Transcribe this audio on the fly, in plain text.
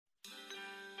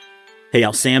Hey,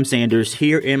 y'all, Sam Sanders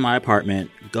here in my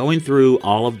apartment, going through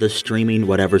all of the streaming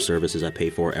whatever services I pay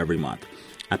for every month.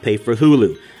 I pay for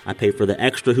Hulu. I pay for the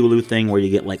extra Hulu thing where you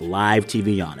get like live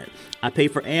TV on it. I pay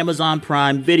for Amazon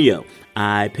Prime Video.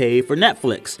 I pay for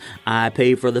Netflix. I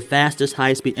pay for the fastest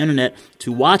high-speed internet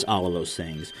to watch all of those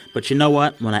things. But you know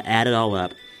what? When I add it all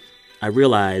up, I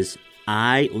realize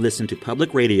I listen to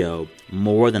public radio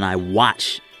more than I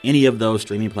watch any of those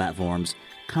streaming platforms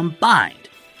combined.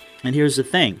 And here's the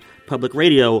thing. Public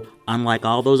radio, unlike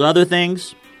all those other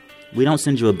things, we don't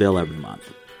send you a bill every month.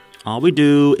 All we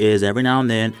do is every now and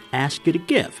then ask you to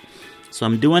give. So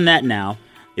I'm doing that now.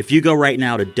 If you go right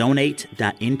now to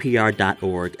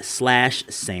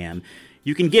donate.npr.org/Sam,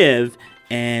 you can give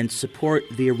and support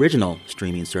the original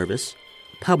streaming service,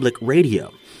 public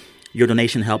radio. Your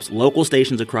donation helps local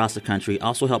stations across the country,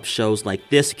 also helps shows like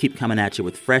this keep coming at you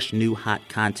with fresh, new, hot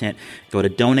content. Go to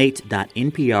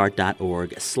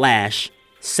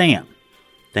donate.npr.org/Sam.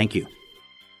 Thank you.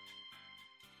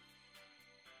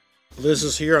 Liz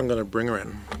is here. I'm going to bring her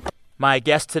in. My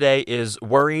guest today is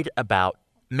worried about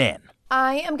men.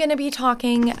 I am going to be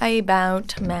talking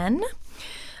about men,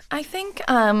 I think,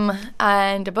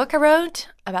 and a book I wrote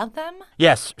about them.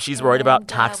 Yes, she's worried about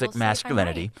toxic we'll see if I'm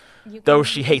masculinity, right. though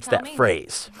she hates that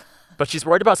phrase. But she's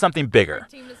worried about something bigger,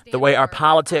 the way our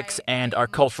politics and our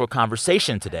cultural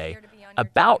conversation today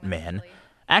about men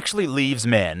actually leaves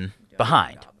men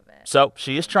behind. So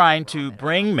she is trying to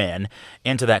bring men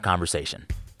into that conversation.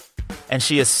 And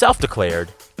she is self-declared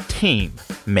Team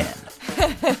Men.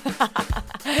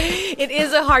 It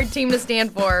is a hard team to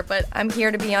stand for, but I'm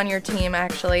here to be on your team,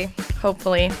 actually.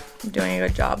 Hopefully, I'm doing a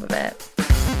good job of it.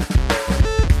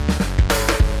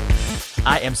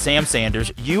 I am Sam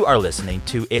Sanders. You are listening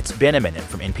to It's Been a Minute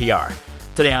from NPR.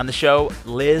 Today on the show,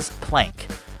 Liz Plank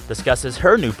discusses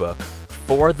her new book,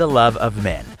 For the Love of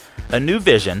Men, a new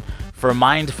vision for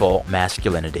mindful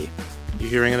masculinity. You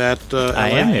hearing that? I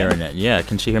am hearing it. Yeah.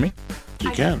 Can she hear me? You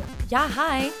can. Yeah,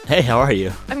 hi. Hey, how are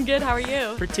you? I'm good. How are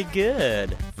you? Pretty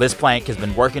good. Liz Plank has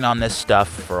been working on this stuff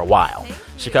for a while.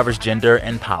 She covers gender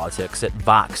and politics at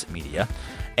Vox Media,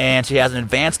 and she has an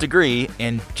advanced degree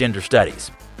in gender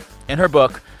studies. In her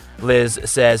book, Liz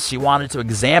says she wanted to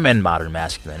examine modern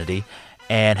masculinity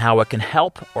and how it can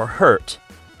help or hurt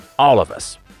all of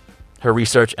us. Her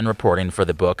research and reporting for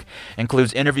the book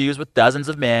includes interviews with dozens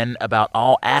of men about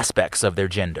all aspects of their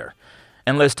gender.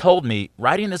 And Liz told me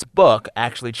writing this book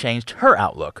actually changed her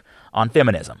outlook on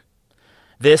feminism.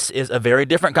 This is a very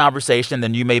different conversation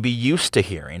than you may be used to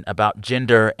hearing about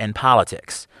gender and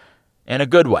politics, in a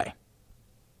good way.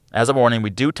 As a warning, we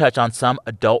do touch on some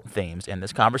adult themes in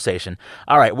this conversation.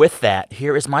 All right, with that,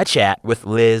 here is my chat with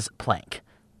Liz Plank.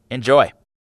 Enjoy.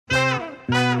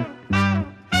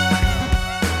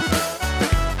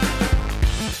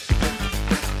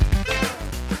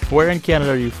 Where in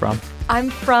Canada are you from? I'm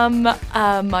from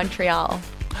Montreal.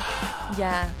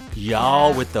 Yeah.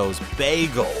 Y'all with those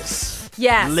bagels.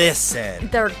 Yes. Listen.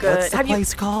 They're good. What's the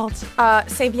place called?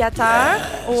 Saint Viateur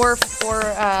or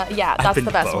yeah, that's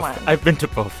the best one. I've been to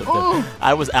both of them. Ooh.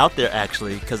 I was out there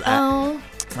actually because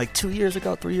like 3 years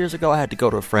ago, I had to go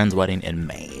to a friend's wedding in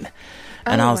Maine.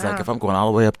 And I was like, if I'm going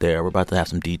all the way up there, we're about to have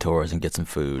some detours and get some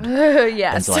food.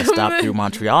 Yes. And so I stopped through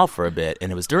Montreal for a bit.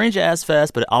 And it was during Jazz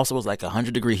Fest, but it also was like a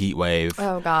 100-degree heat wave.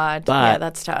 Oh, God. But yeah,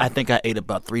 that's tough. I think I ate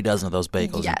about 3 dozen of those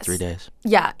bagels in 3 days.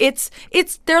 Yeah,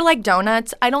 they're like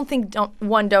donuts. I don't think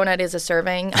one donut is a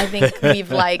serving. I think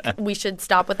we should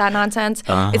stop with that nonsense.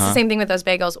 Uh-huh. It's the same thing with those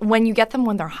bagels. When you get them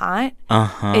when they're hot,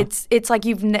 it's like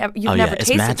you've never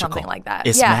tasted magical. Something like that.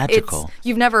 It's magical.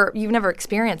 You've never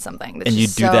experienced something. That's and you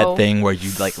just do that thing where you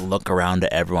like look around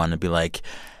at everyone and be like,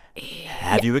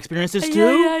 have you experienced this too?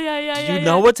 Yeah. Do you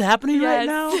know what's happening right Yes.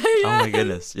 now? Yeah. Oh my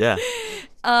goodness, yeah.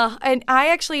 And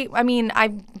I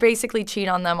basically cheat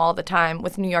on them all the time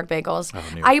with New York bagels. Oh,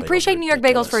 New York I bagels appreciate are New York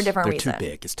bagels for a ridiculous. different They're reason. too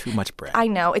big. It's too much bread. I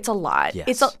know. It's a lot.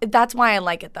 Yes. That's why I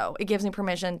like it, though. It gives me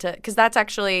permission to, because that's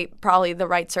actually probably the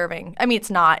right serving. I mean, it's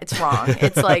not. It's wrong.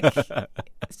 It's like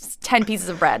 10 pieces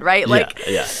of bread, right?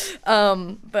 Yeah.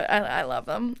 But I love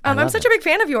them. I'm such a big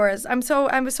fan of yours. I was so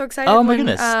excited. Oh, my when,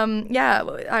 goodness.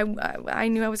 I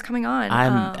knew I was coming on.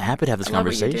 I'm happy to have this I love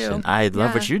what you conversation. do. I love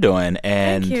Yeah. what you're doing.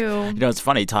 And, Thank you. You know, it's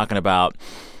funny talking about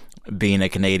being a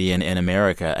Canadian in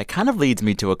America. It kind of leads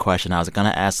me to a question I was going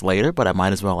to ask later, but I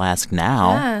might as well ask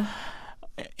now. Yeah.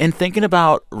 In thinking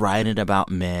about writing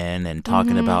about men and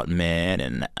talking about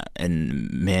men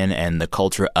and men and the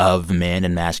culture of men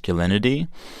and masculinity,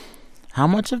 how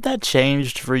much of that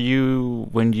changed for you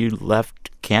when you left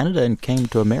Canada and came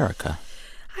to America?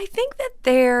 I think that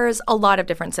there's a lot of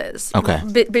differences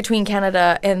between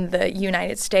Canada and the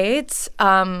United States.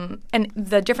 And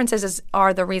the differences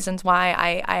are the reasons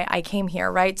why I came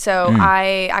here, right? So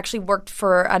I actually worked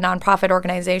for a nonprofit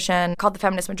organization called the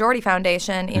Feminist Majority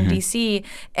Foundation in D.C.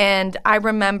 And I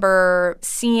remember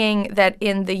seeing that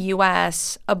in the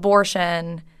U.S.,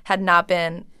 abortion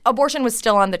was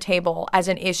still on the table as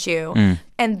an issue.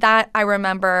 And that I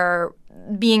remember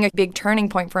being a big turning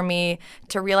point for me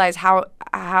to realize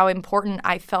how important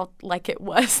I felt like it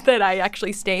was that I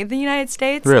actually stayed in the United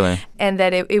States. Really? And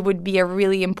that it would be a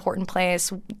really important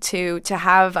place to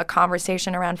have a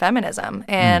conversation around feminism.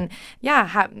 And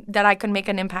that I could make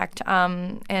an impact.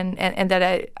 And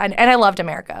that I loved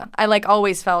America. I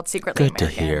always felt secretly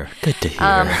Good American. Good to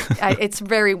hear. It's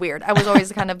very weird. I was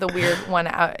always kind of the weird one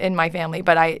out in my family.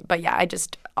 I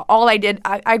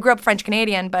grew up French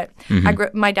Canadian, but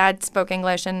my dad spoke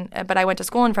English, but I went to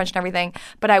school in French and everything.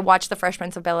 But I watched The Fresh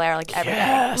Prince of Bel-Air every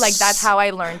day. That's how I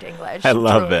learned English. I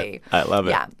love truly. it. I love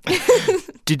it. Yeah.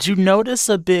 Did you notice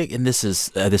and this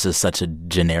is such a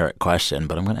generic question,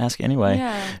 but I'm going to ask anyway.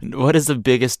 Yeah. What is the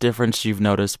biggest difference you've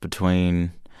noticed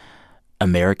between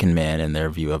American men and their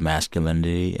view of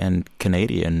masculinity and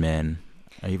Canadian men,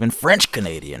 or even French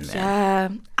Canadian men? Yeah.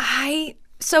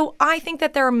 So I think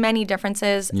that there are many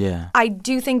differences. Yeah. I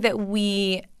do think that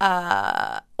we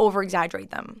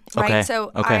over-exaggerate them, right? Okay.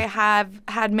 So I have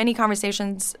had many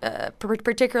conversations,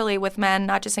 particularly with men,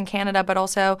 not just in Canada, but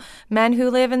also men who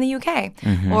live in the UK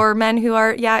or men who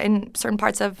are, in certain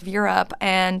parts of Europe,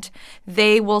 and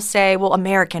they will say, well,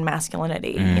 American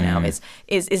masculinity,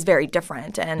 is very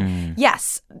different. And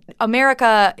yes,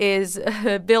 America is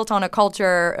built on a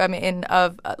culture,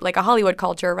 of a Hollywood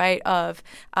culture, right, of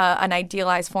an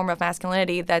idealized form of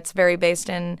masculinity that's very based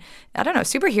in,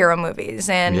 superhero movies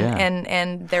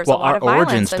and there's a lot of violence.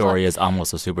 Our origin story is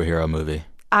almost a superhero movie.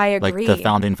 I agree. The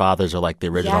founding fathers are the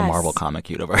original Marvel comic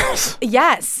universe.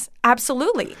 Yes,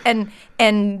 absolutely.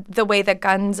 And the way that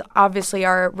guns obviously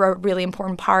are a really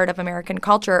important part of American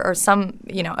culture, or some,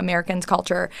 Americans'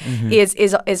 culture,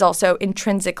 is also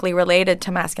intrinsically related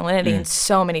to masculinity in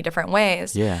so many different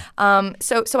ways. Yeah.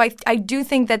 So I do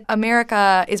think that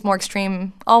America is more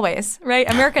extreme always, right?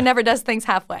 America never does things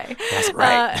halfway. That's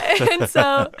right. And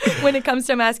so when it comes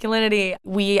to masculinity,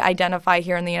 we identify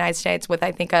here in the United States with,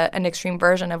 I think, an extreme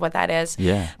version of what that is.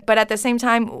 Yeah. But at the same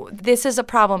time, this is a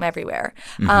problem everywhere.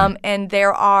 And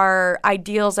there are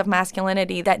ideals of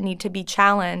masculinity that need to be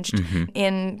challenged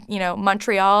in,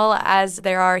 Montreal, as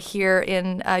there are here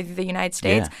in the United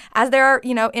States, as there are,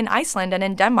 in Iceland and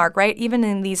in Denmark, right? Even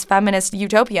in these feminist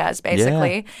utopias,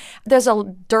 basically. Yeah. There's a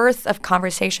dearth of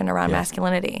conversation around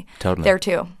masculinity there,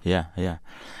 too. Yeah.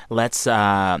 Let's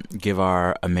give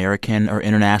our American or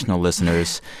international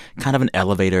listeners kind of an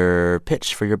elevator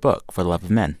pitch for your book, For the Love of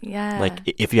Men. Yeah.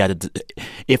 If you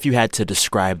had to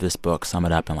describe this book, sum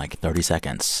it up in 30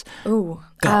 seconds. Ooh.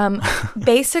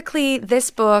 Basically,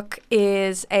 this book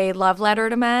is a love letter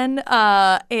to men.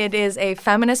 It is a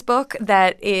feminist book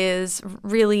that is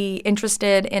really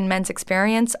interested in men's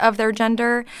experience of their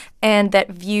gender and that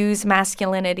views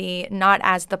masculinity not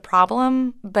as the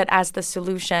problem, but as the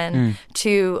solution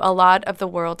to a lot of the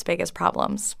world's biggest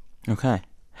problems. Okay.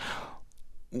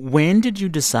 When did you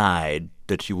decide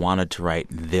that you wanted to write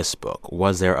this book?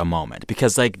 Was there a moment?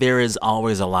 Because there is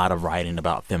always a lot of writing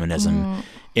about feminism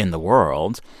in the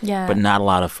world, but not a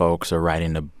lot of folks are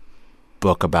writing a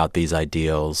book about these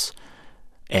ideals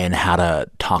and how to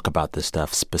talk about this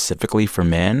stuff specifically for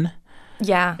men.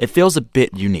 Yeah. It feels a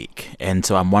bit unique. And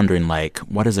so I'm wondering,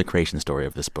 what is the creation story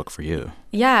of this book for you?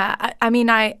 Yeah.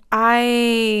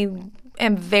 I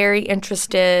am very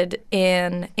interested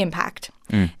in impact.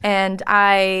 And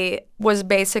I was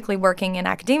basically working in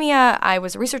academia. I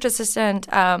was a research assistant.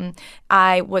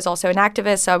 I was also an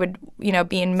activist, so I would,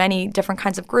 be in many different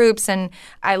kinds of groups. And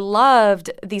I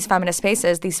loved these feminist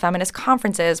spaces, these feminist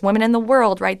conferences, Women in the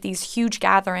World, right? These huge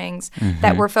gatherings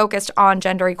that were focused on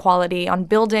gender equality, on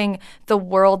building the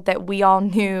world that we all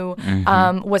knew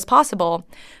was possible.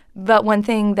 But one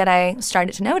thing that I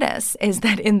started to notice is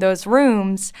that in those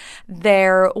rooms,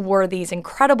 there were these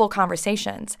incredible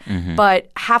conversations, but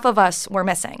half of us were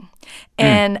missing.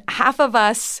 And half of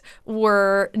us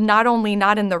were not only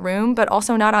not in the room, but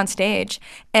also not on stage.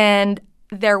 And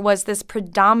there was this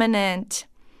predominant,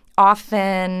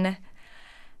 often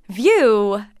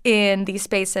view in these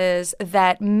spaces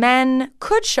that men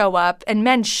could show up and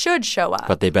men should show up.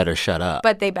 But they better shut up.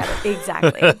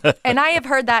 Exactly. And I have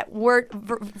heard that word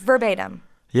verbatim.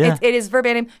 Yeah. It is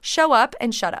verbatim, show up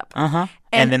and shut up.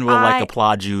 And then we'll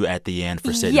applaud you at the end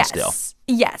for sitting still.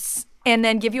 Yes. And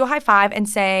then give you a high five and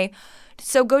say,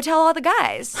 So go tell all the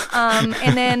guys.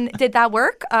 And then did that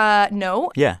work?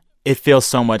 No. Yeah. It feels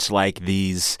so much like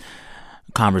these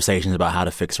conversations about how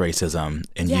to fix racism,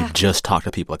 and you just talk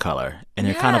to people of color, and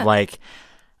you're kind of like,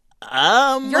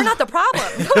 you're not the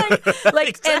problem. like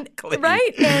exactly.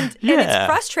 and it's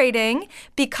frustrating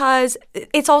because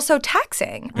it's also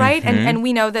taxing, right? Mm-hmm. And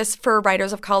we know this for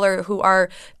writers of color who are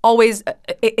always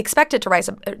expected to write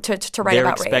about race.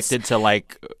 They're expected to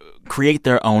like create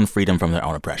their own freedom from their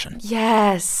own oppression.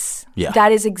 Yes. Yeah.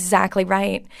 That is exactly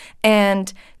right.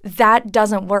 And that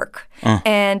doesn't work.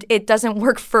 And it doesn't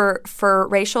work for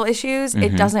racial issues.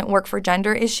 It doesn't work for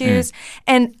gender issues.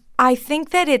 And I think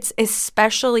that it's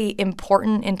especially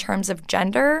important in terms of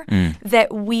gender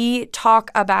that we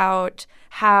talk about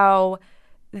how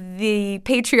the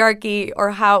patriarchy,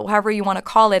 or however you want to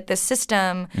call it, the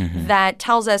system that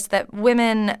tells us that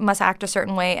women must act a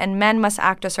certain way and men must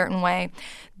act a certain way,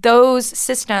 those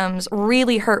systems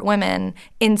really hurt women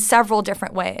in several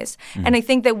different ways. And I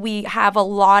think that we have a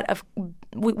lot of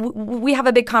we have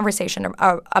a big conversation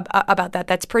about that.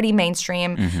 That's pretty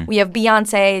mainstream. We have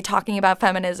Beyonce talking about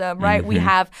feminism, right? We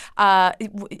have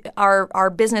our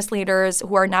business leaders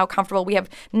who are now comfortable. We have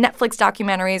Netflix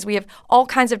documentaries. We have all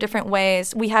kinds of different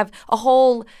ways. We have a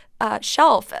whole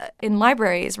shelf in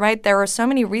libraries, right? There are so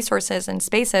many resources and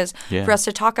spaces for us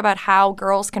to talk about how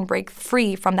girls can break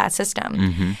free from that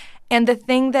system. And the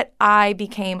thing that I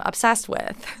became obsessed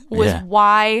with was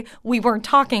why we weren't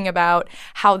talking about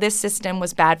how this system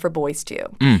was bad for boys too.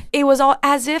 It was all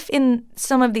as if in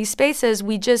some of these spaces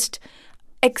we just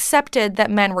accepted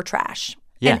that men were trash.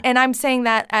 Yeah. And I'm saying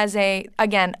that as a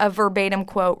verbatim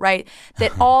quote, right?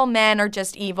 That all men are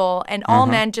just evil and all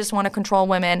men just want to control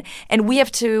women. And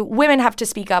women have to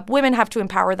speak up. Women have to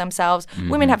empower themselves.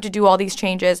 Women have to do all these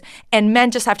changes. And men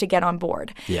just have to get on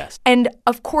board. Yes. And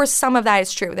of course, some of that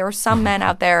is true. There are some men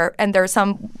out there and there are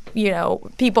some,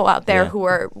 people out there who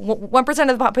are 1%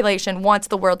 of the population wants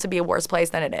the world to be a worse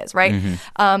place than it is, right?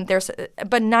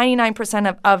 But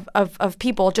 99% of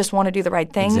people just want to do the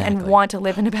right thing and want to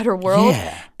live in a better world. Yeah.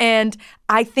 And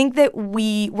I think that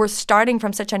we were starting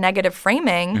from such a negative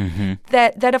framing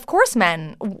that of course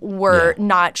men were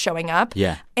not showing up.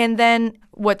 Yeah. And then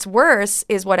what's worse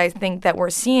is what I think that we're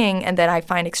seeing and that I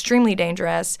find extremely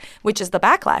dangerous, which is the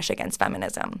backlash against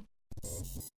feminism.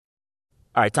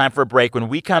 All right, time for a break. When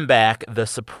we come back, the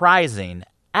surprising,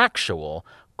 actual,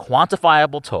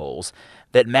 quantifiable tolls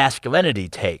that masculinity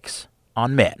takes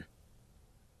on men.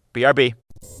 BRB.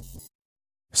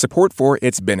 Support for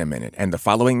It's Been a Minute and the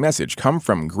following message come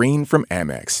from Green from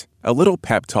Amex. A little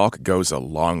pep talk goes a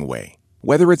long way.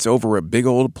 Whether it's over a big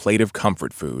old plate of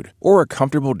comfort food or a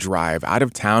comfortable drive out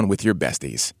of town with your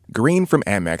besties, Green from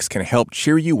Amex can help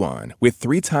cheer you on with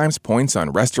 3 times points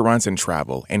on restaurants and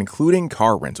travel, including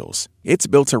car rentals. It's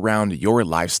built around your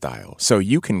lifestyle, so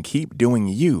you can keep doing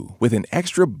you with an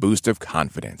extra boost of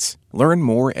confidence. Learn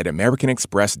more at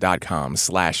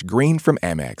americanexpress.com/green from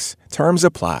Amex. Terms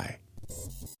apply.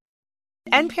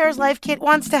 NPR's Life Kit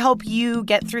wants to help you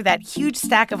get through that huge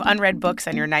stack of unread books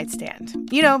on your nightstand.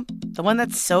 You know, the one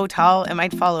that's so tall it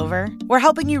might fall over. We're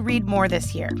helping you read more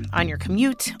this year, on your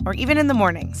commute or even in the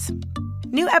mornings.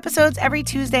 New episodes every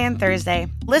Tuesday and Thursday.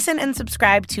 Listen and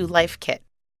subscribe to Life Kit.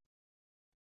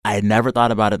 I had never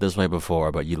thought about it this way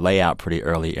before, but you lay out pretty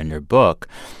early in your book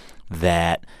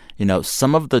that,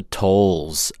 some of the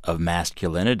tolls of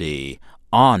masculinity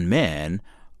on men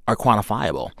are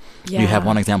quantifiable. Yeah. You have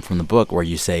one example from the book where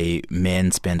you say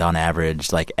men spend on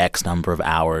average like X number of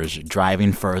hours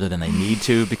driving further than they need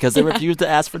to because they refuse to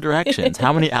ask for directions.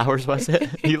 How many hours was it?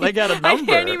 You got a number.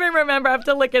 I can't even remember. I have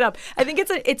to look it up. I think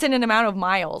it's in an amount of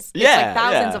miles. It's like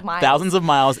thousands of miles. Thousands of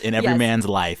miles in every man's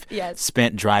life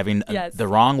spent driving the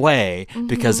wrong way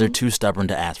because they're too stubborn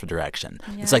to ask for direction.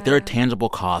 Yeah. It's like there are tangible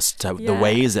costs to the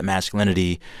ways that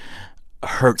masculinity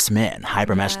hurts men.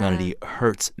 Hypermasculinity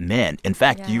hurts men. In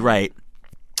fact, you write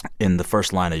in the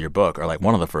first line of your book, or like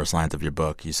one of the first lines of your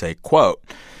book, you say, quote,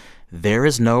 "There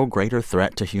is no greater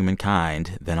threat to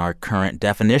humankind than our current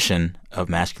definition of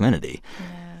masculinity." Yeah.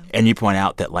 And you point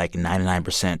out that like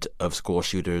 99% of school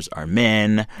shooters are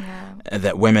men,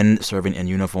 that women serving in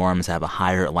uniforms have a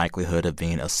higher likelihood of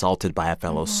being assaulted by a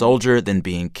fellow soldier than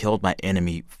being killed by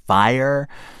enemy fire.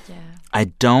 Yeah. I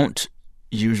don't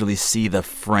usually see the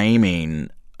framing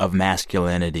of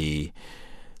masculinity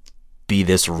be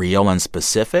this real and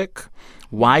specific.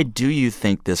 Why do you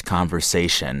think this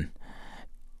conversation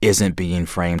isn't being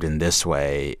framed in this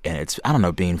way? And it's,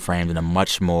 being framed in a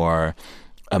much more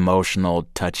emotional,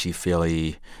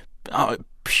 touchy-feely,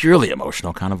 purely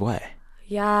emotional kind of way.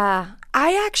 Yeah.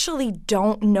 I actually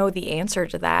don't know the answer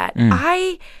to that.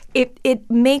 It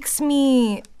makes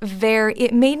me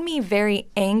it made me very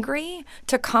angry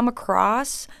to come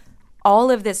across all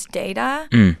of this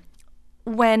data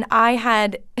when I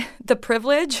had the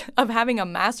privilege of having a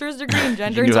master's degree in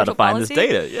gender and social policy. You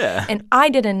knew how to find this data, yeah. And I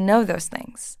didn't know those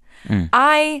things.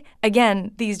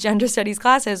 Again, these gender studies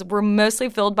classes were mostly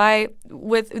filled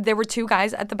there were 2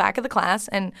 guys at the back of the class,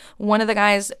 and one of the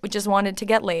guys just wanted to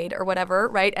get laid or whatever,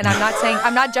 right? And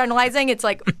I'm not generalizing. It's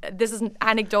like, this is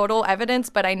anecdotal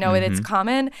evidence, but I know that it's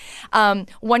common.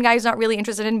 One guy who's not really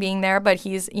interested in being there, but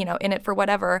he's, in it for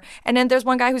whatever. And then there's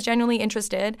one guy who's genuinely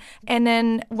interested. And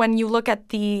then when you look at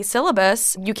the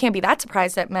syllabus, you can't be that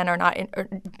surprised that men are not, or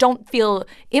don't feel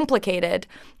implicated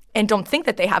and don't think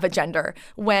that they have a gender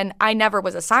when I never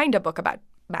was assigned a book about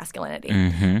masculinity.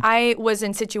 I was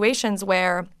in situations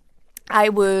where I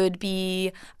would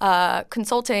be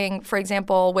consulting, for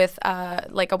example, with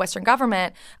like a Western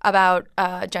government about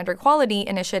gender equality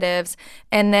initiatives.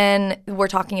 And then we're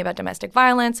talking about domestic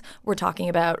violence. We're talking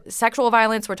about sexual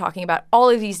violence. We're talking about all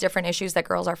of these different issues that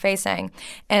girls are facing.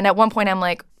 And at one point, I'm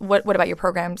like, what about your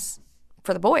programs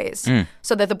for the boys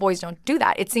so that the boys don't do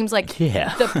that? It seems like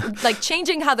like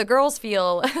changing how the girls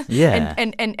feel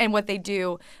and what they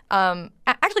do.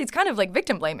 Actually, it's kind of like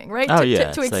victim blaming, right?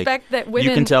 To expect like, that women...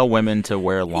 You can tell women to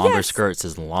wear longer skirts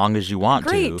as long as you want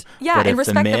to. Yeah, but and if the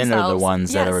respect men themselves. are the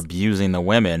ones that are abusing the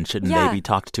women, shouldn't they be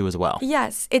talked to as well?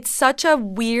 Yes. It's such a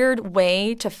weird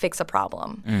way to fix a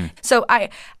problem. So I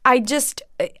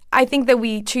think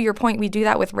that to your point, we do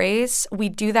that with race. We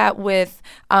do that with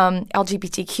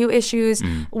LGBTQ issues.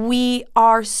 We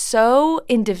are so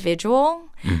individual.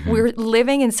 We're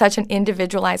living in such an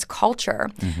individualized culture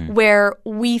where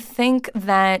we think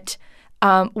that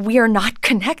we are not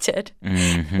connected.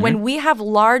 When we have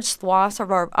large swaths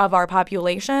of our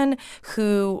population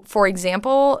who, for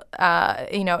example,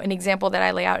 an example that I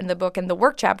lay out in the book in the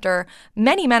work chapter,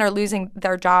 many men are losing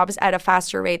their jobs at a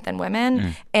faster rate than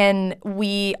women. And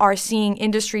we are seeing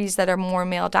industries that are more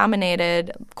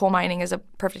male-dominated. Coal mining is a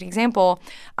perfect example.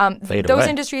 Those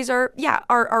industries are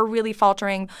really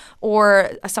faltering, or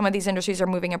some of these industries are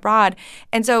moving abroad.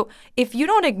 And so if you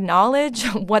don't acknowledge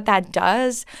what that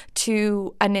does to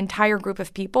an entire group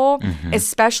of people,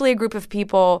 especially a group of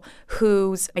people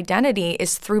whose identity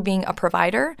is through being a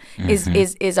provider,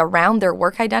 is around their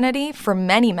work identity. For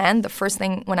many men, the first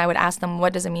thing when I would ask them,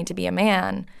 what does it mean to be a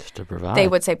man? Just to provide. They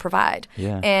would say provide.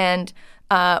 Yeah. And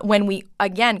when we,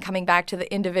 again, coming back to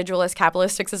the individualist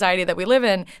capitalistic society that we live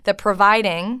in, that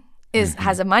providing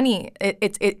has a money.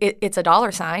 It's a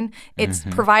dollar sign. It's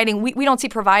providing. We don't see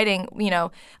providing.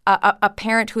 A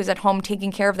parent who's at home taking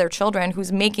care of their children,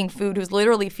 who's making food, who's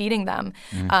literally feeding them.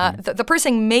 The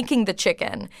person making the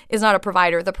chicken is not a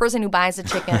provider. The person who buys the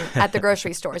chicken at the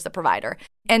grocery store is the provider.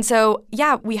 And so,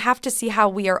 we have to see how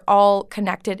we are all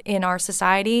connected in our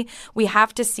society. We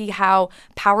have to see how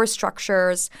power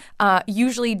structures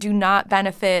usually do not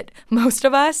benefit most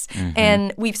of us.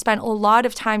 And we've spent a lot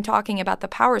of time talking about the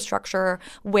power structure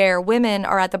where women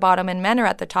are at the bottom and men are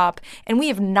at the top. And we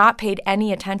have not paid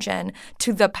any attention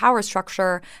to the power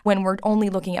structure when we're only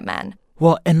looking at men.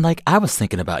 Well, and I was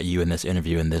thinking about you in this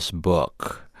interview in this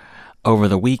book over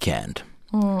the weekend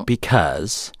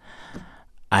because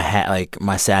I had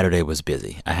my Saturday was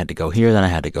busy. I had to go here, then I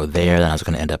had to go there, then I was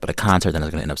going to end up at a concert, then I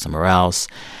was going to end up somewhere else.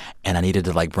 And I needed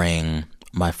to bring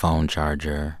my phone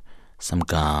charger, some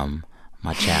gum,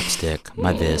 my chapstick,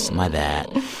 my this, my that.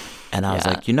 And I was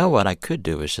like, you know what I could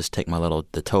do is just take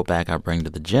the tote bag I bring to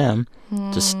the gym,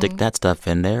 just stick that stuff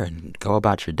in there and go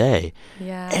about your day.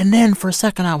 Yeah. And then for a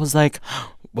second I was like,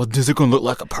 well, is it going to look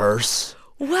like a purse?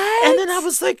 What? And then I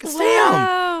was like,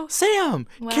 Sam,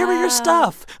 carry your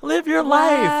stuff, live your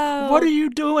life. What are you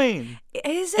doing?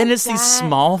 And it's these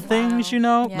small things,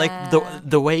 like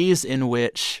the ways in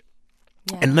which,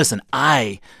 and listen,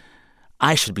 I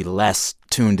should be less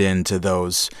tuned into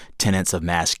those tenets of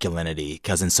masculinity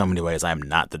because in so many ways I'm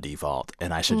not the default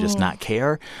and I should just not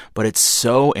care. But it's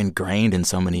so ingrained in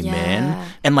so many men.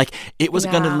 And it was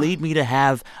going to lead me to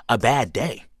have a bad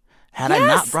day. Had I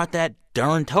not brought that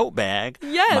darn tote bag,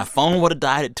 my phone would have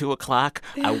died at 2 o'clock.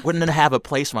 I wouldn't have a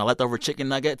place for my leftover chicken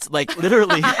nuggets.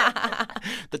 Literally,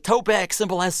 the tote bag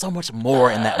symbolized so much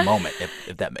more in that moment,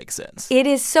 if that makes sense. It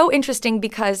is so interesting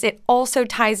because it also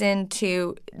ties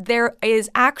into, there is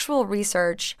actual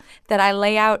research that I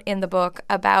lay out in the book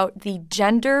about the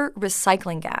gender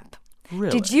recycling gap.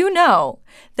 Really? Did you know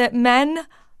that men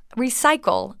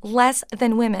recycle less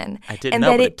than women? I didn't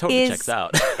know, but it totally checks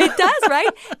out. It does, right?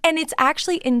 And it's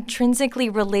actually intrinsically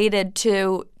related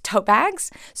to tote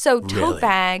bags. So tote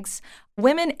bags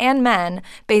women and men,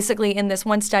 basically in this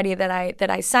one study that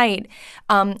I cite,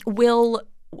 will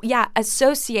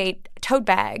associate tote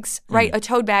bags, right? A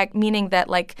tote bag meaning that,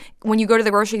 like, when you go to the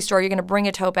grocery store, you're going to bring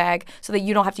a tote bag so that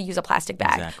you don't have to use a plastic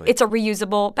bag. Exactly. It's a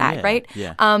reusable bag, right?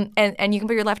 Yeah. And you can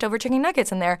put your leftover chicken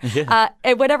nuggets in there,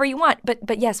 whatever you want.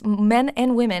 But yes, men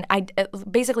and women, I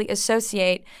basically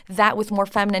associate that with more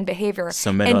feminine behavior.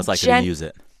 So men are less likely to use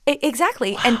it.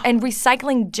 Exactly. Wow. And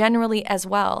recycling generally as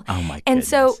well. Oh, my goodness. And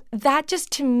so that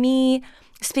just, to me,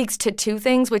 speaks to two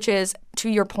things, which is, to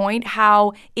your point,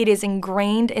 how it is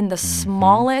ingrained in the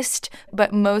smallest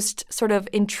but most sort of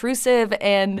intrusive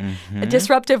and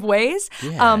disruptive ways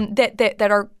that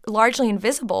are largely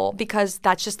invisible, because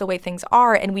that's just the way things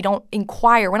are, and we don't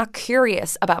inquire. We're not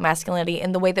curious about masculinity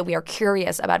in the way that we are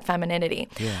curious about femininity.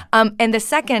 Yeah. And the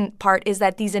second part is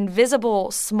that these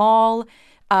invisible, small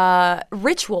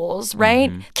rituals, right,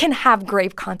 can have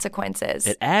grave consequences.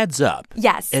 It adds up.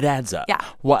 Yes. It adds up. Yeah.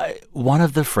 One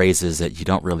of the phrases that you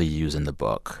don't really use in the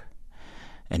book,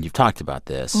 and you've talked about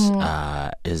this,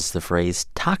 is the phrase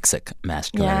toxic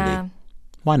masculinity. Yeah.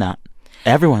 Why not?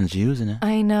 Everyone's using it.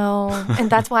 I know. And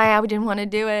that's why I didn't want to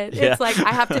do it. Yeah. It's like I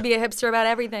have to be a hipster about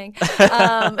everything.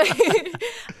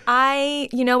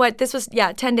 You know what? This was,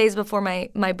 10 days before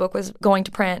my book was going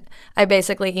to print. I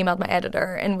basically emailed my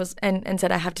editor and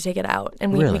said I have to take it out.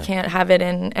 And we can't have it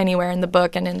in anywhere in the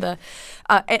book. And in the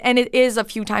and it is a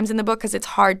few times in the book because it's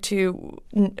hard to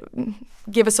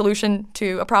give a solution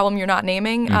to a problem you're not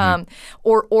naming,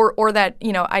 or that,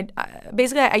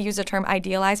 I use the term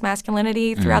idealized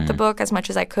masculinity throughout the book as much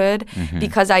as I could,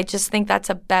 because I just think that's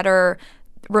a better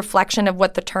reflection of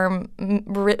what the term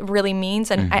really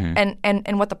means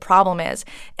and what the problem is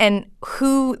and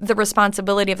who the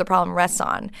responsibility of the problem rests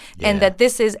on, and that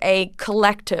this is a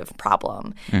collective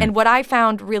problem. And what I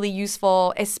found really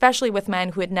useful, especially with men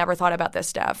who had never thought about this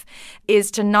stuff,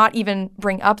 is to not even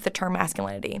bring up the term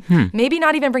masculinity. Maybe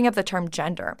not even bring up the term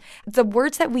gender. The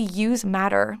words that we use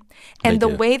matter, and the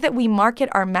way that we market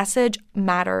our message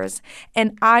matters.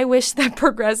 And I wish that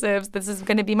progressives, this is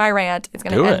going to be my rant, it's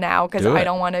going to end now because I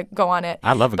don't want to go on it.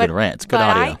 I love a good rant. It's good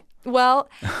audio.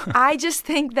 I just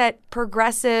think that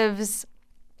progressives,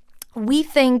 we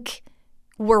think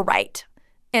we're right.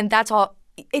 And that's all.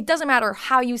 It doesn't matter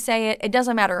how you say it. It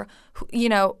doesn't matter,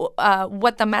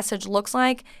 what the message looks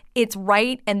like. It's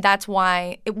right. And that's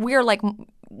why we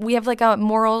have like a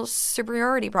moral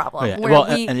superiority problem.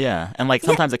 And like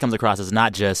sometimes it comes across as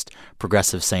not just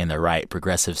progressives saying they're right,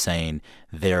 progressives saying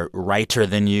they're righter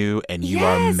than you and you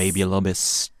are maybe a little bit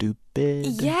stupid.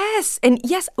 Yes. And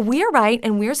yes, we are right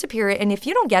and we're superior. And if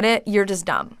you don't get it, you're just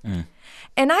dumb.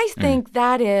 And I think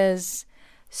that is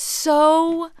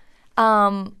so,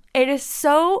 it is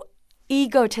so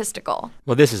egotistical.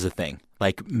 Well, this is the thing.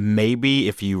 Like, maybe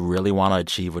if you really want to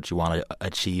achieve what you want to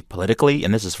achieve politically,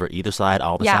 and this is for either side,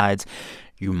 all the sides,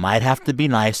 you might have to be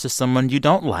nice to someone you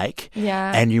don't like.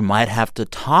 Yeah. And you might have to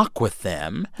talk with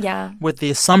them with the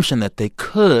assumption that they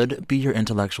could be your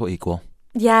intellectual equal.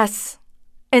 Yes.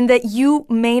 And that you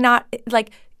may not, like,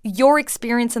 your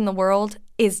experience in the world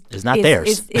is not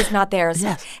theirs. Is not theirs.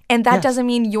 Yes. And that doesn't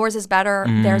mean yours is better,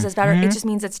 theirs is better. It just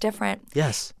means it's different.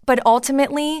 Yes. But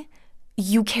ultimately,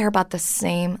 you care about the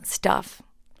same stuff.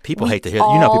 People hate to hear.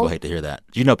 People hate to hear that.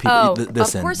 People.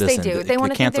 Of course they do. They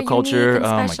want to cancel think culture. And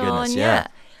oh my goodness. Yeah.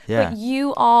 But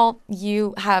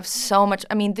you have so much.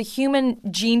 I mean, the human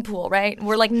gene pool, right?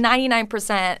 We're like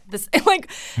 99%. This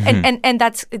and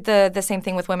that's the same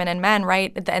thing with women and men,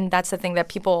 right? And that's the thing that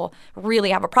people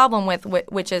really have a problem with,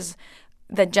 which is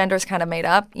that gender's kind of made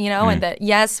up, and that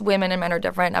yes, women and men are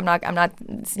different. I'm not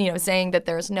saying that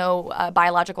there's no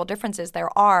biological differences.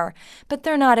 There are, but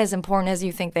they're not as important as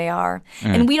you think they are.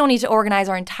 And we don't need to organize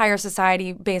our entire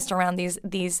society based around these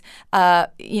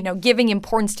giving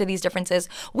importance to these differences.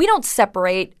 We don't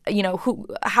separate,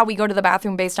 how we go to the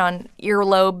bathroom based on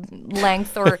earlobe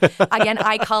length or again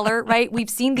eye color, right? We've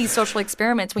seen these social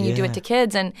experiments when you do it to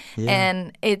kids, and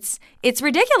it's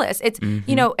ridiculous. It's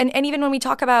and even when we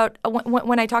talk about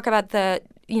when I talk about the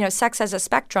sex as a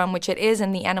spectrum, which it is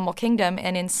in the animal kingdom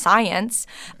and in science,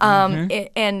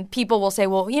 and people will say,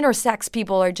 well, intersex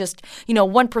people are just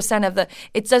 1% of the.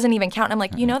 It doesn't even count. And I'm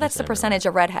like, that's the percentage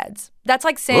of redheads. That's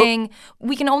like saying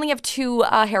we can only have two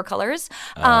hair colors,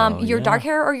 your dark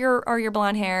hair or your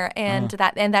blonde hair, and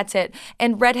that's it.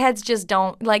 And redheads just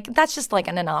don't that's just like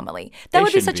an anomaly. That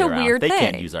would be such a weird thing. They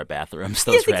can't use our bathrooms.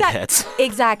 Those redheads.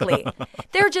 Exactly.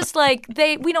 They're just like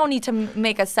we don't need to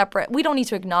make a separate. We don't need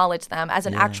to acknowledge them as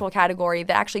an actual category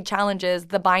that actually challenges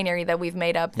the binary that we've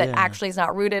made up that actually is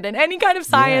not rooted in any kind of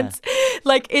science.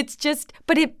 Like it's just,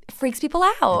 but it freaks people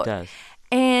out. It does.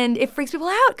 And it freaks people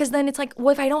out because then it's like, well,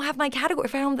 if I don't have my category,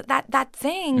 if I don't have that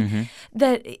thing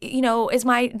that, you know, is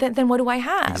then what do I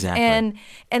have? Exactly.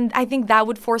 And I think that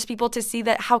would force people to see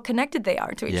that how connected they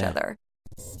are to each other.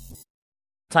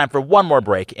 Time for one more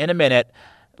break. In a minute,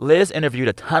 Liz interviewed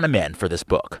a ton of men for this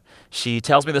book. She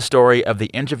tells me the story of the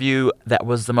interview that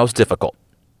was the most difficult.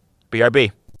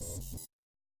 BRB.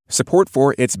 Support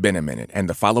for It's Been a Minute and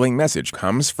the following message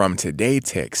comes from Today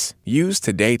Tix. Use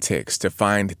Today Tix to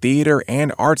find theater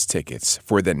and arts tickets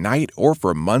for the night or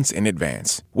for months in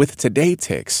advance. With Today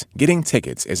Tix, getting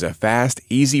tickets is a fast,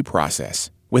 easy process.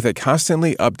 With a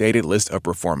constantly updated list of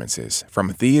performances,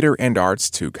 from theater and arts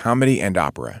to comedy and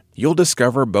opera, you'll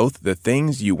discover both the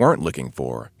things you weren't looking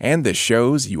for and the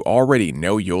shows you already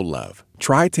know you'll love.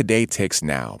 Try Today Tix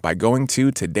now by going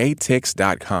to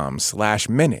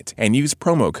todaytix.com/minute and use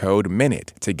promo code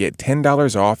MINUTE to get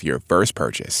 $10 off your first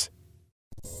purchase.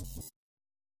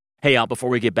 Hey, y'all, before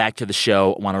we get back to the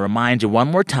show, I want to remind you one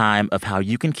more time of how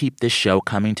you can keep this show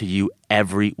coming to you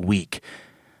every week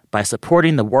by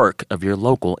supporting the work of your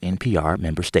local NPR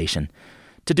member station.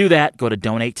 To do that, go to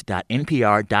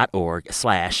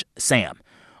donate.npr.org/Sam.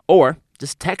 Or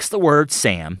just text the word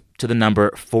Sam to the number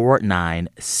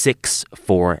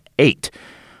 49648.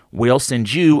 We'll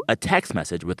send you a text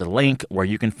message with a link where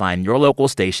you can find your local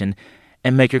station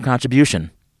and make your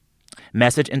contribution.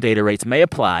 Message and data rates may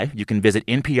apply. You can visit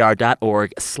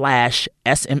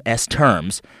npr.org/SMS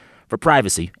terms for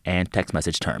privacy and text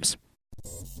message terms.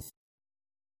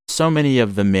 So many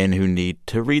of the men who need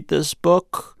to read this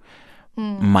book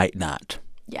might not.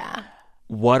 Yeah.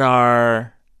 What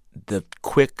are the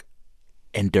quick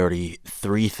and dirty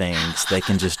 3 things they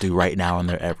can just do right now in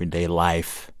their everyday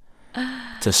life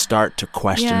to start to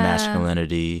question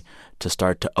masculinity, to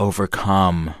start to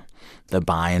overcome the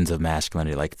binds of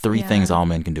masculinity? Like 3 things all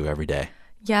men can do every day.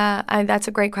 Yeah, that's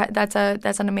a great that's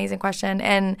an amazing question,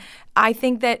 and I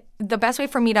think that the best way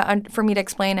for me to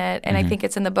explain it, and I think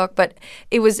it's in the book, but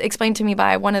it was explained to me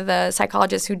by one of the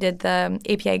psychologists who did the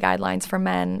APA guidelines for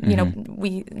men. You know,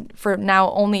 for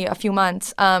now only a few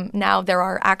months. Now there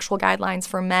are actual guidelines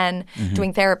for men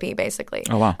doing therapy, basically.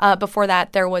 Oh wow! Before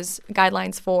that, there was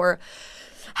guidelines for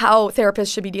how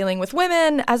therapists should be dealing with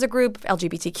women as a group,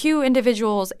 LGBTQ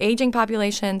individuals, aging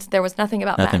populations. There was nothing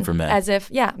about nothing men. For men. As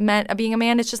if, men, being a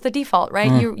man is just the default,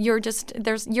 right? You're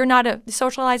not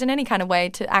socialized in any kind of way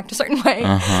to act a certain way,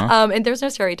 and there's no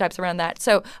stereotypes around that.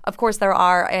 So of course there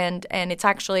are, and it's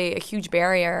actually a huge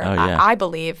barrier, I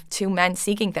believe, to men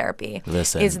seeking therapy.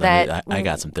 Listen, is that I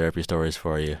got some therapy stories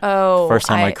for you. Oh, first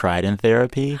time I cried in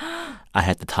therapy, I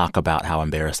had to talk about how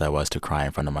embarrassed I was to cry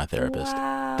in front of my therapist.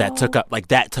 Wow. That took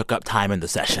up time in the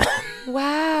session.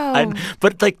 Wow.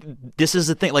 But this is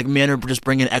the thing. Like, men are just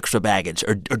bringing extra baggage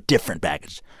or different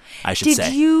baggage, I should say.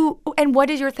 And what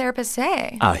did your therapist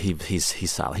say?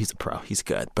 He's solid. He's a pro. He's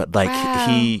good. But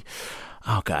Wow.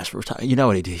 Oh gosh, we're talking. You know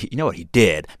what he did? You know what he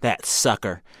did? That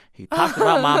sucker. He talked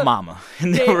about my mama,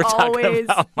 and then we're talking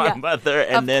about my mother,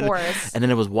 and then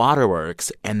it was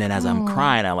Waterworks, and then as I'm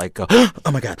crying, I go,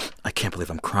 oh my God, I can't believe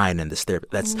I'm crying in this therapy.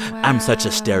 I'm such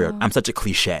a I'm such a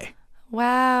cliche.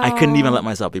 Wow. I couldn't even let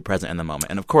myself be present in the moment.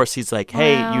 And of course, he's like,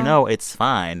 hey, it's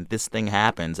fine. This thing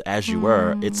happens as you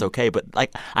were. It's okay. But I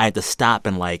had to stop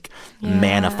and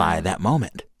manify that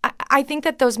moment. I think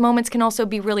that those moments can also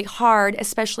be really hard,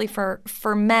 especially for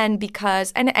men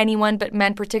because, and anyone, but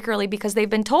men particularly, because they've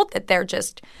been told that they're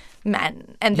just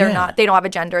men and they're not, they don't have a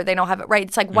gender, they don't have it, right?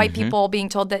 It's like white people being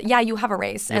told that, you have a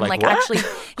race. You're and actually,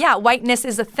 whiteness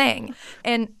is a thing.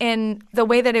 And the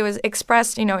way that it was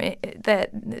expressed,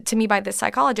 that to me by this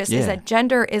psychologist is that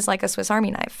gender is like a Swiss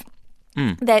Army knife.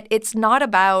 That it's not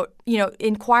about,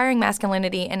 inquiring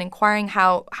masculinity and inquiring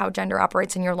how gender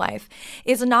operates in your life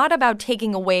is not about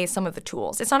taking away some of the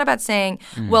tools. It's not about saying,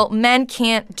 well, men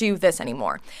can't do this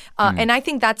anymore. And I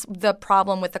think that's the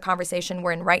problem with the conversation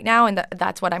we're in right now, and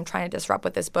that's what I'm trying to disrupt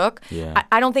with this book. Yeah.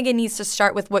 I don't think it needs to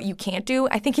start with what you can't do.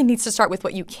 I think it needs to start with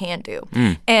what you can do.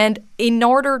 And in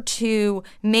order to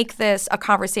make this a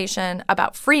conversation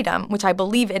about freedom, which I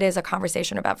believe it is a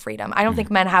conversation about freedom, I don't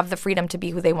think men have the freedom to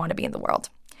be who they want to be in the world.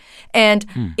 And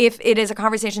if it is a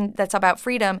conversation that's about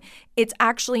freedom, it's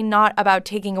actually not about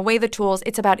taking away the tools.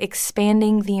 It's about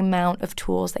expanding the amount of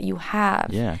tools that you have.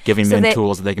 Yeah, giving men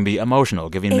tools that they can be emotional,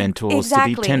 giving men tools to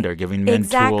be tender, giving men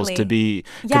tools to be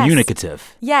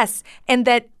communicative. Yes, and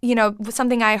that,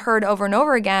 something I heard over and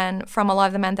over again from a lot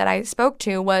of the men that I spoke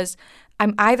to was,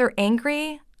 I'm either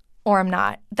angry or I'm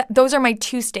not. Those are my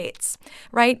 2 states,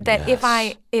 right? That if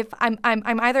I'm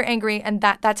either angry and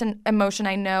that's an emotion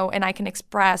I know and I can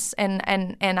express and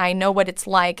I know what it's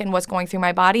like and what's going through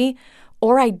my body,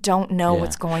 or I don't know Yeah.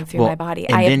 what's going through Well, my body.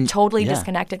 and I then- have totally yeah.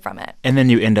 disconnected from it. And then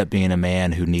you end up being a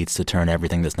man who needs to turn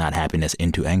everything that's not happiness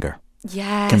into anger.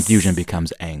 Yes. Confusion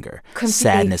becomes anger.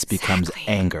 Sadness becomes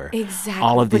Exactly. anger. Exactly.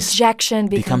 All of these Rejection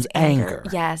becomes anger.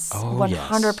 Yes, Oh,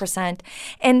 100%.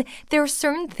 And there are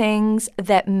certain things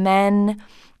that men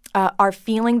are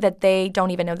feeling that they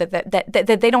don't even know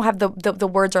that they don't have the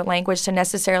words or language to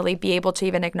necessarily be able to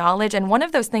even acknowledge. And one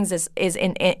of those things is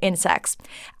in sex.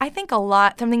 I think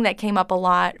something that came up a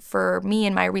lot for me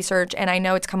in my research, and I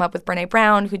know it's come up with Brené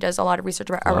Brown, who does a lot of research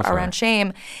around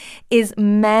shame, is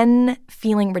men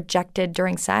feeling rejected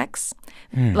during sex.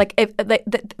 Like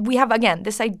we have, again,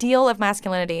 this ideal of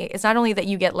masculinity is not only that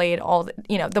you get laid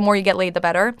the more you get laid, the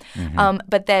better,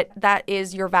 but that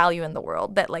is your value in the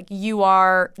world, that like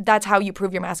that's how you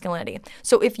prove your masculinity.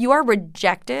 So if you are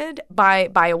rejected by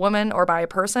a woman or by a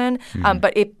person,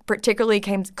 but it particularly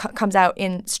comes out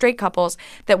in straight couples,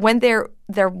 that when their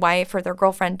wife or their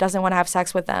girlfriend doesn't want to have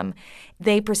sex with them,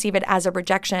 they perceive it as a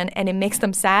rejection and it makes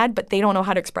them sad, but they don't know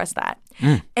how to express that.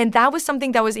 And that was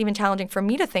something that was even challenging for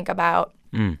me to think about.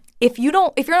 If you're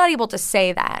not able to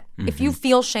say that, if you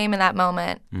feel shame in that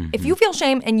moment, if you feel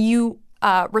shame and you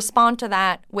respond to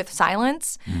that with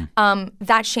silence,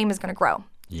 that shame is going to grow.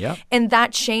 Yep. And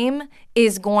that shame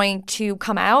is going to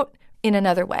come out in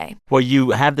another way. Well,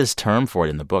 you have this term for it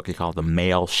in the book. You call it the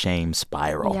male shame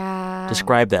spiral. Yeah.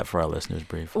 Describe that for our listeners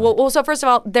briefly. Well, so first of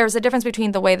all, there's a difference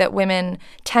between the way that women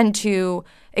tend to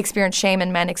experience shame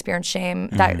and men experience shame.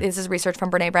 This is research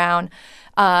from Brené Brown.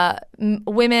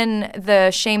 Women, the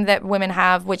shame that women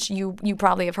have, which you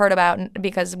probably have heard about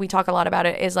because we talk a lot about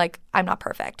it, is like, I'm not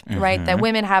perfect, right? That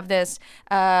women have this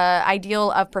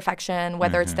ideal of perfection,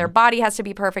 whether it's their body has to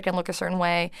be perfect and look a certain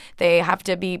way, they have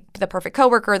to be the perfect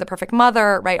coworker, the perfect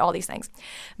mother, right? All these things.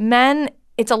 Men,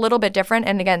 it's a little bit different.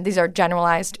 And again, these are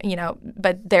generalized,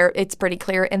 but it's pretty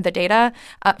clear in the data.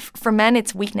 For men,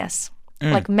 it's weakness.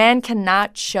 Like, men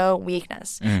cannot show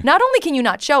weakness. Not only can you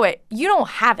not show it, you don't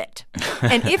have it.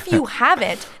 And if you have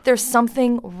it, there's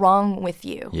something wrong with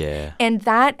you. Yeah. And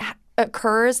that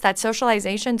occurs, that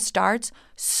socialization starts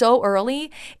so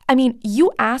early. I mean,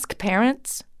 you ask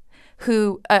parents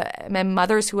who and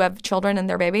mothers who have children and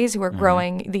their babies who are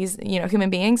growing these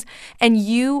human beings, and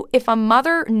if a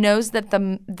mother knows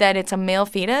that it's a male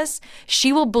fetus,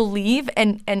 she will believe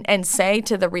and say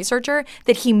to the researcher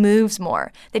that he moves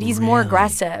more, that he's more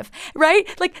aggressive,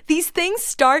 right? Like, these things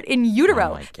start in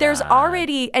utero. There's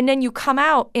already, and then you come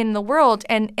out in the world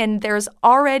and there's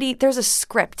a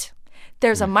script.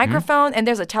 There's a microphone and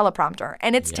there's a teleprompter,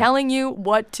 and it's telling you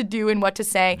what to do and what to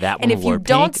say. That one and if wore you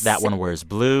don't pink, that one wears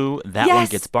blue, that one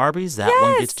gets Barbies, that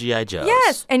one gets G.I. Joes.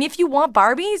 Yes, and if you want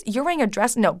Barbies, you're wearing a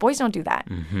dress. No, boys don't do that.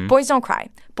 Boys don't cry.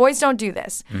 Boys don't do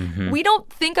this. We don't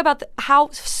think about how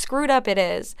screwed up it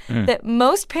is that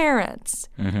most parents,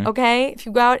 okay,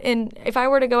 if I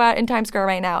were to go out in Times Square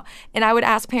right now and I would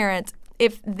ask parents,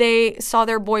 if they saw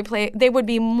their boy play, they would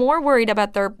be more worried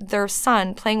about their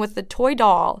son playing with the toy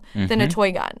doll than a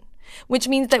toy gun, which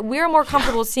means that we're more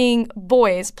comfortable seeing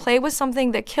boys play with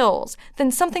something that kills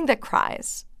than something that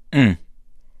cries. And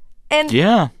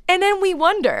then we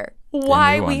wonder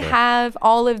why we have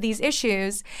all of these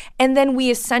issues, and then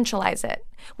we essentialize it.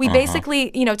 We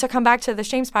basically, to come back to the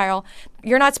shame spiral,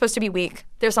 you're not supposed to be weak.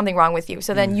 There's something wrong with you.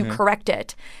 So then you correct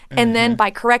it. And then by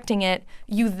correcting it,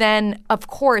 you then, of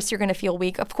course, you're going to feel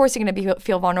weak. Of course, you're going to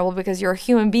feel vulnerable because you're a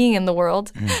human being in the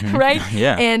world, right?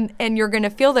 Yeah. And you're going to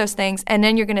feel those things. And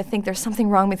then you're going to think there's something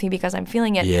wrong with me because I'm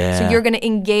feeling it. Yeah. So you're going to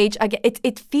engage. Again,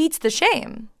 it feeds the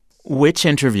shame. Which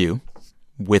interview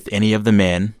with any of the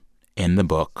men in the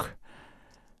book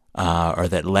or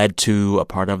that led to a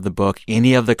part of the book,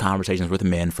 any of the conversations with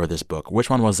men for this book, which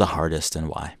one was the hardest and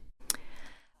why?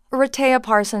 Rehtaeh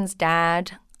Parsons'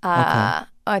 dad, I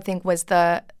think, was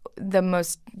the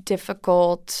most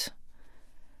difficult,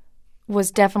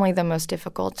 was definitely the most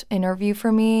difficult interview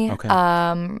for me. Okay.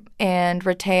 And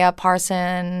Rehtaeh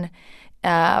Parson,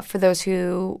 for those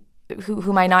who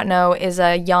might not know, is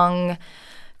a young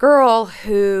girl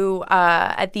who,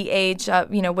 at the age of,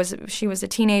 she was a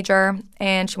teenager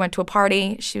and she went to a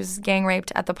party. She was gang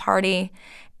raped at the party,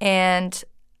 and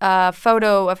a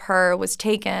photo of her was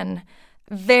taken.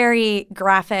 Very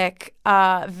graphic,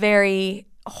 very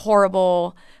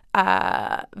horrible,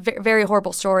 very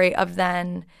horrible story of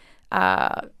then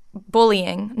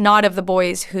bullying, not of the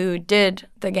boys who did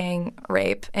the gang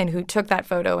rape and who took that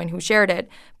photo and who shared it,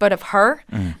 but of her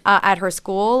at her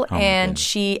school, and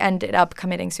she ended up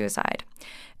committing suicide.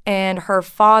 And her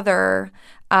father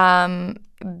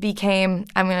became,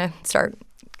 I'm going to start,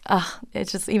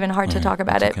 it's just even hard to talk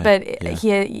about it, but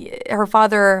her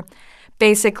father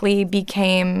basically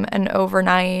became an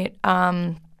overnight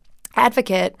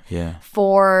advocate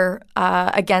for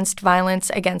against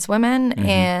violence against women.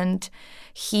 And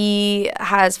he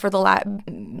has, for the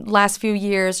last few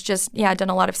years, just done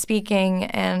a lot of speaking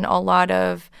and a lot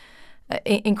of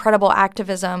incredible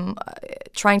activism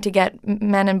trying to get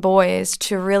men and boys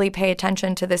to really pay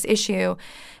attention to this issue.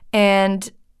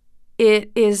 And it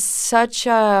was such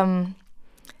a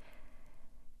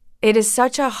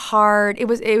hard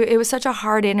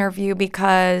interview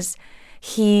because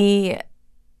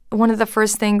one of the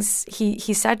first things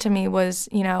he said to me was,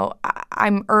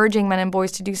 I'm urging men and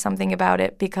boys to do something about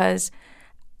it because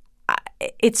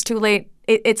it's too late.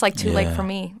 It's like too late for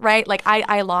me, right? Like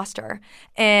I lost her,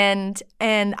 and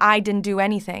I didn't do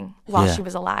anything while she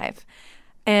was alive,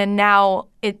 and now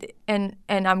I'm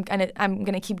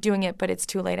gonna keep doing it, but it's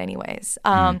too late anyways.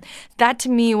 That to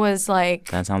me was like,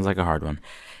 that sounds like a hard one.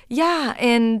 Yeah,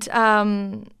 and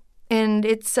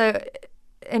it's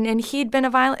and he'd been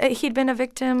a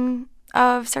victim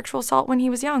of sexual assault when he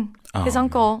was young. His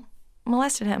uncle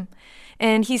molested him,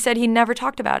 and he said he never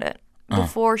talked about it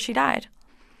before she died.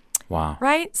 Wow.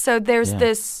 Right? So there's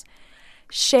this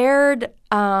shared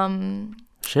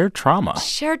trauma.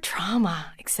 Shared trauma,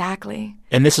 exactly.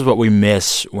 And this is what we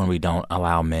miss when we don't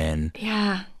allow men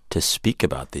to speak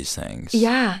about these things.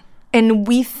 Yeah. And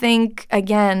we think,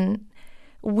 again,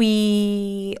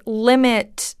 we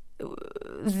limit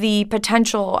the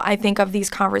potential, I think, of these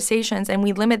conversations, and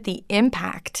we limit the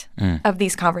impact of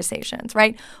these conversations,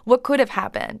 right? What could have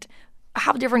happened?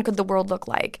 How different could the world look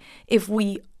like if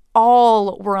we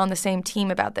all were on the same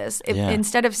team about this?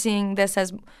 Instead of seeing this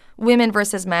as women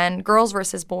versus men, girls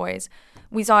versus boys,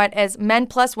 we saw it as men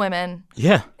plus women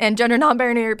and gender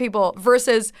non-binary people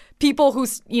versus people who,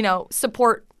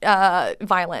 support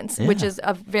violence, which is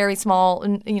a very small,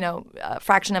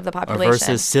 fraction of the population. Or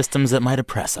versus systems that might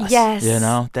oppress us. Yes.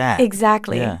 That.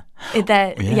 Exactly. Yeah.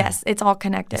 Yes, it's all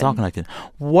connected. It's all connected.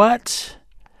 What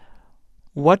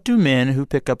do men who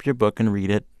pick up your book and read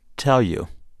it tell you?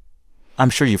 I'm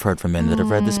sure you've heard from men that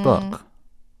have read this book.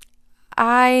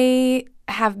 I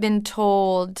have been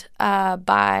told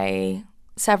by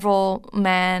several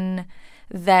men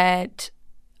that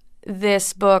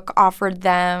this book offered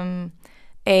them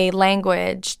a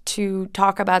language to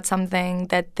talk about something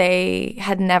that they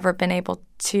had never been able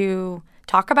to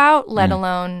talk about, let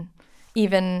alone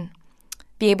even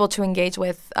be able to engage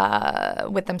with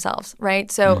themselves,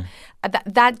 right? So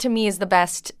that to me is the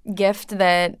best gift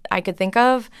that I could think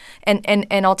of,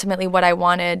 and ultimately what I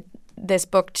wanted this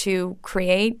book to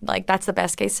create. Like, that's the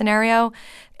best case scenario.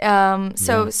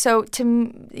 So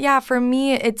for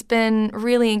me, it's been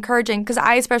really encouraging because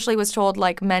I especially was told,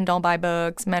 like, men don't buy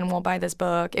books, men won't buy this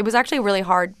book. It was actually a really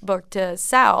hard book to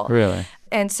sell. Really?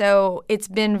 And so it's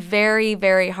been very,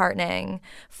 very heartening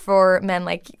for men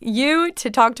like you to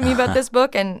talk to me about this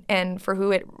book and for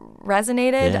who it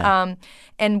resonated. Yeah.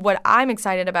 And what I'm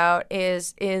excited about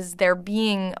is there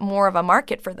being more of a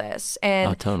market for this.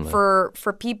 And for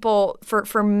people, for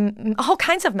all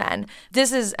kinds of men.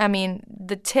 This is,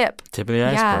 the tip. Tip of the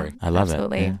iceberg. I love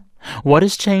absolutely. it. Yeah. What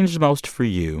has changed most for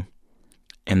you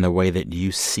in the way that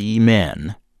you see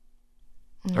men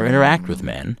or interact with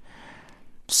men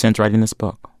since writing this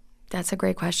book? That's a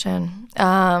great question.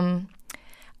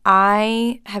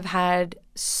 I have had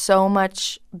so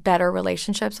much better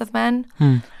relationships with men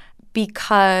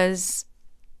because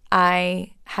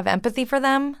I have empathy for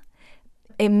them.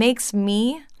 It makes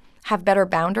me have better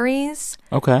boundaries.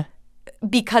 Okay.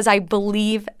 Because I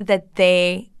believe that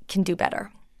they can do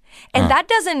better. And that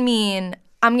doesn't mean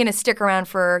I'm going to stick around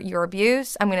for your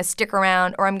abuse. I'm going to stick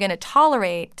around or I'm going to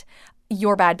tolerate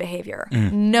your bad behavior.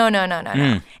 No.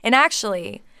 And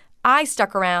actually, I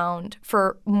stuck around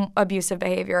for abusive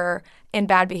behavior and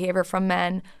bad behavior from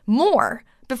men more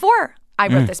before I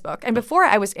wrote this book and before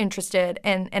I was interested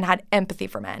and had empathy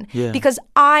for men. Yeah. Because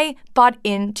I bought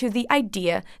into the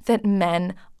idea that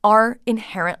men are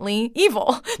inherently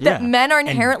evil, that men are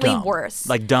inherently worse.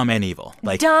 Like dumb and evil.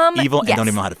 Like dumb, evil and yes. don't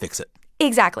even know how to fix it.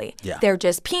 Exactly. Yeah. They're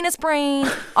just penis brain.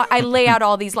 I lay out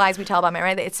all these lies we tell about men,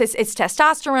 right? It's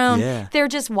testosterone. Yeah. They're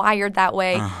just wired that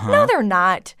way. No, they're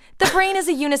not. The brain is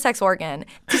a unisex organ.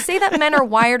 To say that men are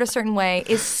wired a certain way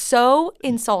is so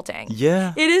insulting.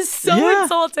 Yeah. It is so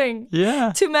insulting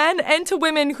to men and to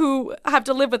women who have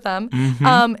to live with them.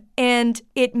 And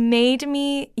it made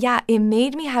me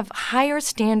have higher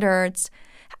standards.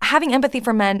 Having empathy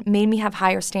for men made me have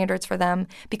higher standards for them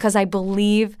because I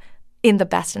believe in the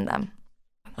best in them.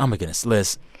 Oh, my goodness.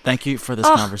 Liz, thank you for this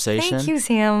conversation. Thank you,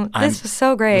 Sam. This was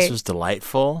so great. This was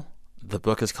delightful. The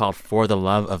book is called For the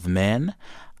Love of Men.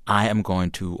 I am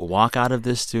going to walk out of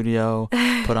this studio,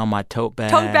 put on my tote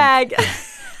bag. Tote bag.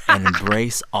 And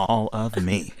embrace all of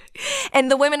me. And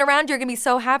the women around you are going to be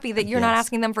so happy that you're not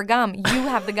asking them for gum. You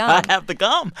have the gum. I have the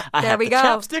gum. I have the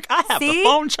chapstick. I have the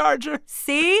phone charger.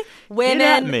 See?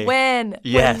 Women win.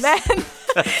 Yes.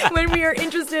 When when we are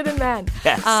interested in men.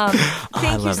 Yes.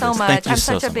 Thank you so much. Thank you I'm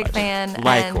so such a big much. fan.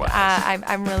 Likewise. And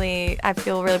I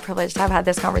feel really privileged to have had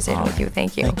this conversation with you.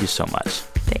 Thank you. Thank you so much.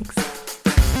 Thanks.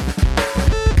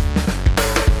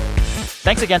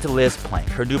 Thanks again to Liz Plank.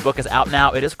 Her new book is out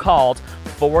now. It is called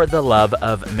For the Love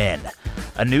of Men,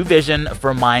 a new vision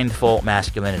for mindful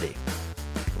masculinity.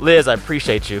 Liz, I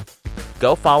appreciate you.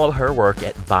 Go follow her work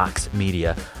at Vox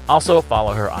Media. Also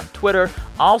follow her on Twitter.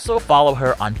 Also follow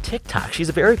her on TikTok. She's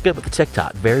very good with the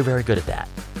TikTok. Very, very good at that.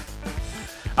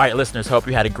 All right, listeners, hope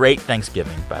you had a great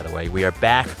Thanksgiving, by the way. We are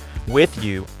back with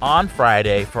you on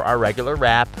Friday for our regular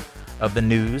wrap of the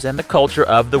news and the culture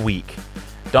of the week.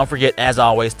 Don't forget, as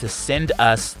always, to send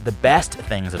us the best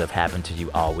things that have happened to you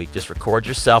all week. Just record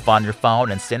yourself on your phone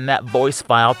and send that voice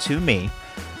file to me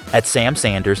at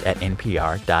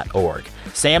samsanders@npr.org.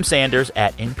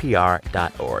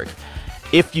 samsanders@npr.org.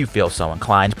 If you feel so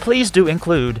inclined, please do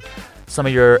include some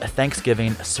of your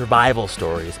Thanksgiving survival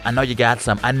stories. I know you got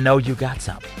some.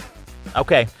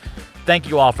 Okay. Thank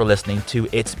you all for listening to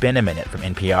It's Been a Minute from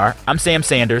NPR. I'm Sam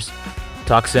Sanders.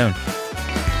 Talk soon.